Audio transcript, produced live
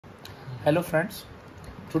Hello friends,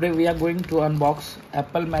 today we are going to unbox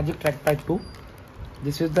Apple Magic Trackpad 2.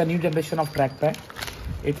 This is the new generation of trackpad.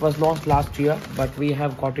 It was launched last year but we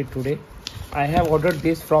have got it today. I have ordered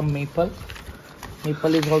this from Maple.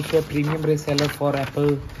 Maple is also a premium reseller for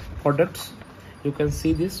Apple products. You can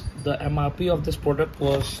see this, the MRP of this product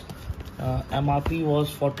was MRP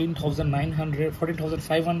was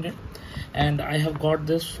 14,500 and I have got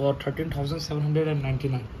this for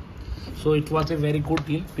 13,799. So it was a very good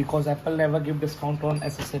deal because Apple never give discount on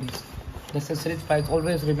accessories. The accessories price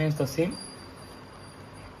always remains the same.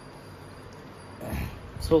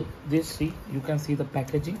 So this, see, you can see the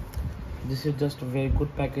packaging. This is just a very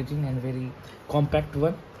good packaging and very compact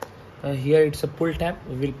one. Here it's a pull tab.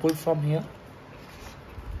 We will pull from here.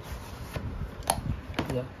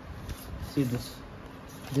 Yeah, see this.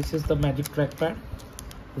 This is the Magic Trackpad.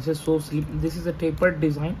 This is so slim. This is a tapered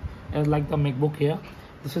design as like the MacBook here.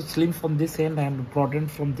 This is slim from this end and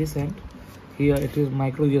broadened from this end. Here it is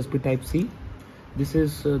micro USB type C. This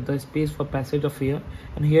is the space for passage of air,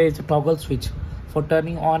 and here is a toggle switch for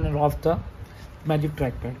turning on and off the Magic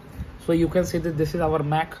Trackpad. So you can see that this is our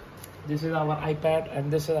Mac, this is our iPad,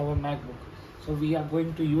 and this is our MacBook. So we are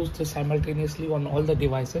going to use this simultaneously on all the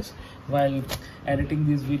devices while editing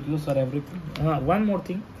these videos or everything. One more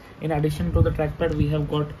thing, in addition to the trackpad, we have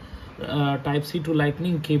got type C to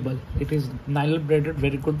lightning cable. It is nylon braided,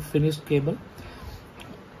 very good finished cable,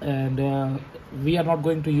 and we are not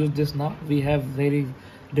going to use this now. We have very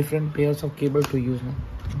different pairs of cable to use now.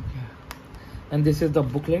 Okay. And this is the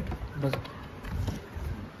booklet. Wait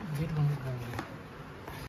one